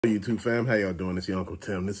YouTube fam, how y'all doing? It's your Uncle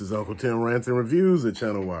Tim. This is Uncle Tim Rants and Reviews, the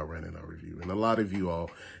channel where I rant and I review. And a lot of you all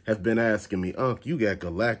have been asking me, Unc, you got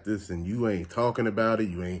Galactus and you ain't talking about it.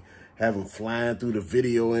 You ain't have him flying through the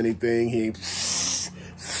video or anything. He ain't...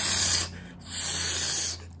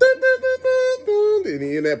 and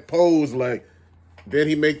he in that pose like, then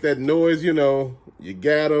he make that noise, you know, you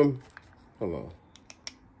got him. Hold on.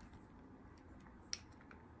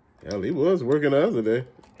 Hell, he was working the other day.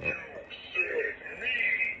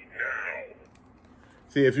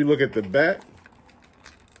 See, if you look at the back.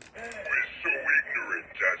 Who is so ignorant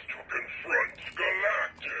as to confront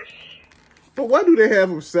Galactus? But why do they have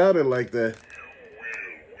him sounding like that? You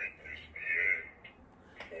will witness the end,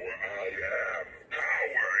 for I am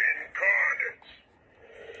power incarnate.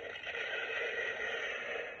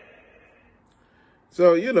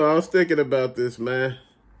 So, you know, I was thinking about this, man.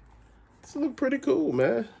 This look pretty cool,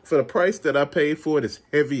 man. For the price that I paid for it, it's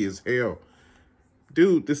heavy as hell.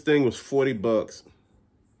 Dude, this thing was 40 bucks.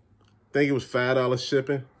 I think it was $5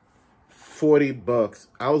 shipping, 40 bucks.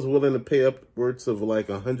 I was willing to pay upwards of like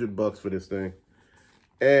 100 bucks for this thing.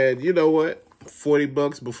 And you know what? 40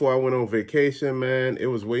 bucks before I went on vacation, man. It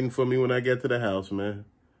was waiting for me when I get to the house, man.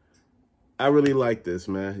 I really like this,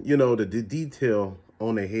 man. You know, the detail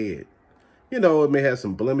on the head. You know, it may have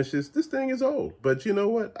some blemishes. This thing is old, but you know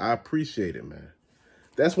what? I appreciate it, man.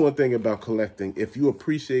 That's one thing about collecting. If you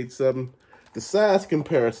appreciate something, the size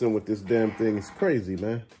comparison with this damn thing is crazy,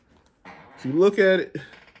 man. If you look at it,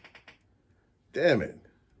 damn it,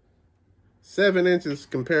 7 inches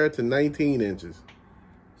compared to 19 inches.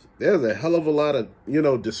 There's a hell of a lot of, you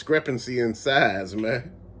know, discrepancy in size,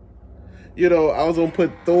 man. You know, I was gonna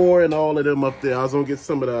put Thor and all of them up there. I was gonna get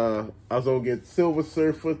some of the, I was gonna get Silver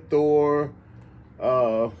Surfer, Thor,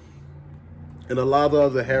 and a lot of the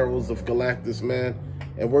other heralds of Galactus, man,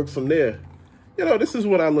 and work from there. You know, this is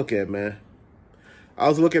what I look at, man. I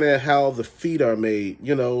was looking at how the feet are made,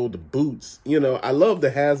 you know, the boots. You know, I love the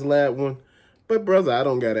HasLab one, but brother, I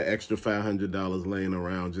don't got an extra $500 laying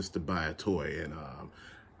around just to buy a toy. And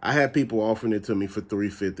I had people offering it to me for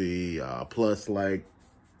 $350 plus like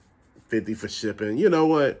 $50 for shipping. You know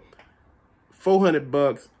what? 400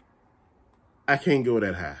 bucks. I can't go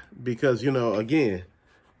that high because, you know, again,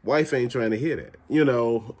 wife ain't trying to hear that. You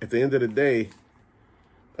know, at the end of the day,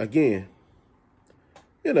 again,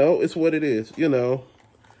 you know, it's what it is. You know,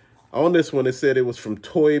 on this one, it said it was from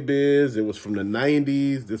Toy Biz. It was from the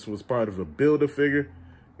 90s. This was part of a Build-A-Figure.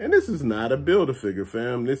 And this is not a Build-A-Figure,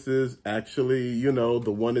 fam. This is actually, you know,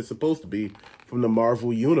 the one it's supposed to be from the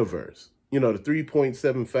Marvel Universe. You know, the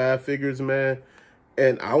 3.75 figures, man.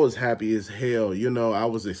 And I was happy as hell. You know, I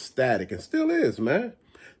was ecstatic and still is, man.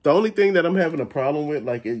 The only thing that I'm having a problem with,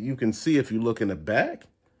 like you can see if you look in the back,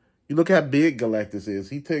 you look how big Galactus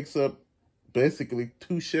is. He takes up basically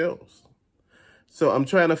 2 shelves. So I'm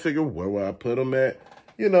trying to figure where will I put him at.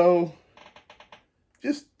 You know,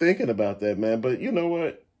 just thinking about that, man. But you know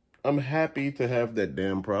what? I'm happy to have that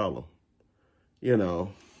damn problem. You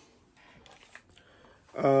know,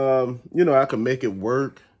 I can make it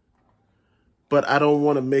work, but I don't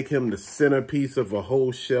want to make him the centerpiece of a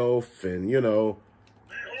whole shelf and, you know.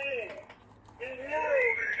 Behold, the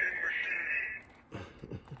world-eating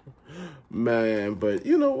machine. Man, but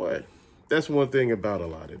you know what? That's one thing about a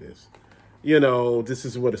lot of this. You know, this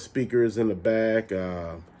is where the speaker is in the back.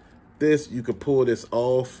 This, you could pull this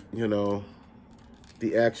off, you know,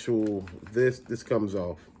 the actual, this comes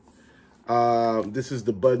off. This is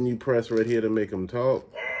the button you press right here to make him talk.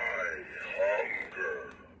 I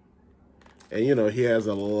hunger. And, you know, he has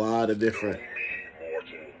a lot of different. Know me,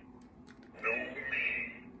 mortal. Know me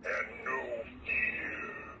and no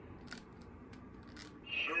fear.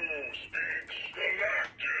 So speaks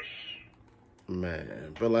Galactus.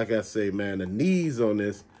 Man, but like I say, man, the knees on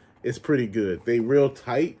this is pretty good. They real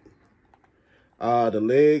tight. The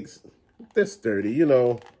legs, they're sturdy. You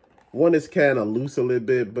know, one is kind of loose a little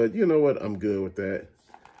bit, but you know what? I'm good with that.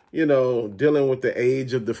 You know, dealing with the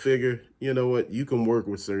age of the figure, you know what? You can work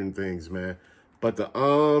with certain things, man. But the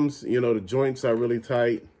arms, you know, the joints are really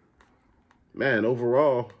tight. Man,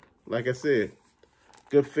 overall, like I said,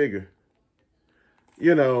 good figure.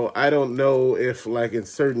 You know, I don't know if like in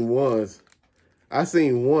certain ones, I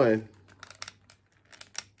seen one.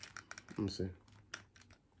 Let me see.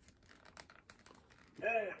 Who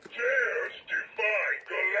dares defy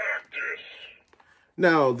Galactus?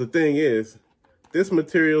 Now, the thing is, this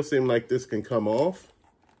material seemed like this can come off.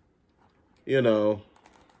 You know,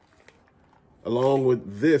 along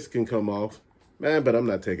with this can come off. Man, but I'm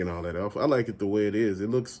not taking all that off. I like it the way it is. It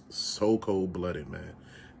looks so cold-blooded, man.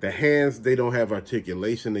 The hands, they don't have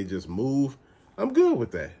articulation. They just move. I'm good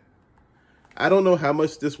with that. I don't know how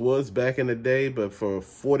much this was back in the day, but for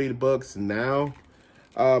 40 bucks now,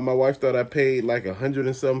 my wife thought I paid like 100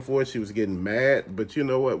 and something for it. She was getting mad. But you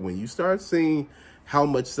know what? When you start seeing how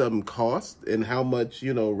much something costs and how much,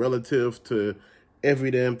 you know, relative to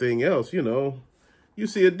every damn thing else, you know, you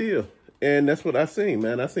see a deal. And that's what I seen,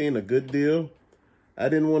 man. I seen a good deal. I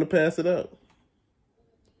didn't want to pass it up.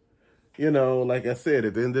 You know, like I said,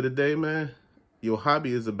 at the end of the day, man, your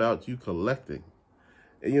hobby is about you collecting.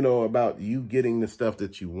 And, you know, about you getting the stuff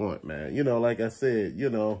that you want, man. You know, like I said, you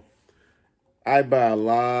know, I buy a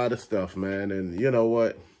lot of stuff, man. And you know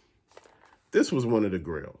what? This was one of the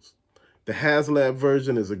grails. The HasLab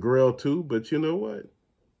version is a grail too, but you know what?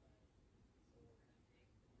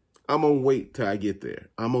 I'm going to wait till I get there.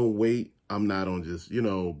 I'm going to wait. I'm not on just, you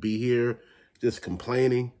know, be here just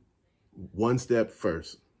complaining. One step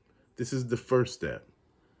first. This is the first step.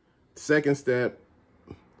 Second step,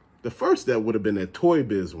 the first step would have been that Toy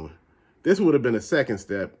Biz one. This would have been a second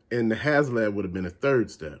step, and the HasLab would have been a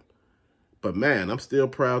third step. But man, I'm still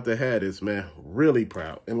proud to have this, man. Really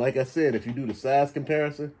proud. And like I said, if you do the size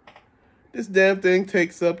comparison, this damn thing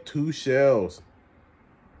takes up 2 shelves.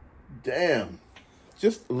 Damn.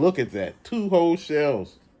 Just look at that. 2 whole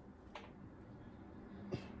shelves.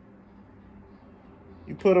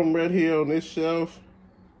 You put them right here on this shelf,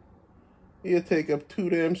 it'll take up 2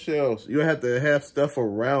 damn shelves. You'll have to have stuff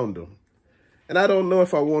around them. And I don't know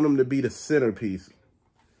if I want them to be the centerpiece.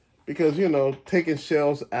 Because, you know, taking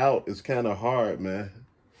shelves out is kind of hard, man.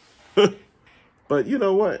 But you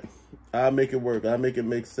know what? I'll make it work. I'll make it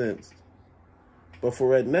make sense. But for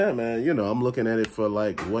right now, man, you know, I'm looking at it for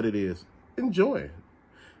like what it is. Enjoy.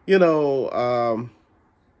 You know,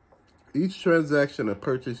 each transaction or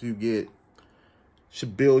purchase you get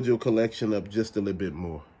should build your collection up just a little bit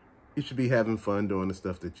more. You should be having fun doing the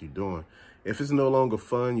stuff that you're doing. If it's no longer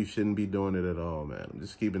fun, you shouldn't be doing it at all, man. I'm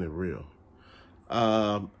just keeping it real.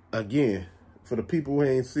 Again, for the people who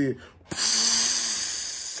ain't see it,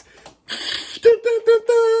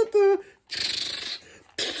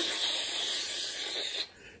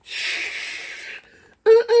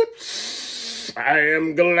 I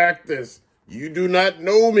am Galactus. You do not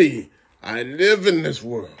know me. I live in this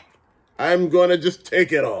world. I'm gonna just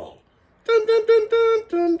take it all. Dun, dun, dun, dun,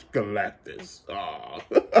 dun. Galactus. Aw.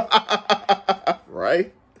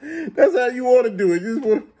 Right? That's how you want to do it. You just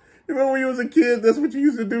want to, remember when you was a kid, that's what you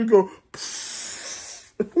used to do, go.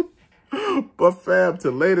 But fam,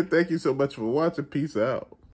 till later, thank you so much for watching. Peace out.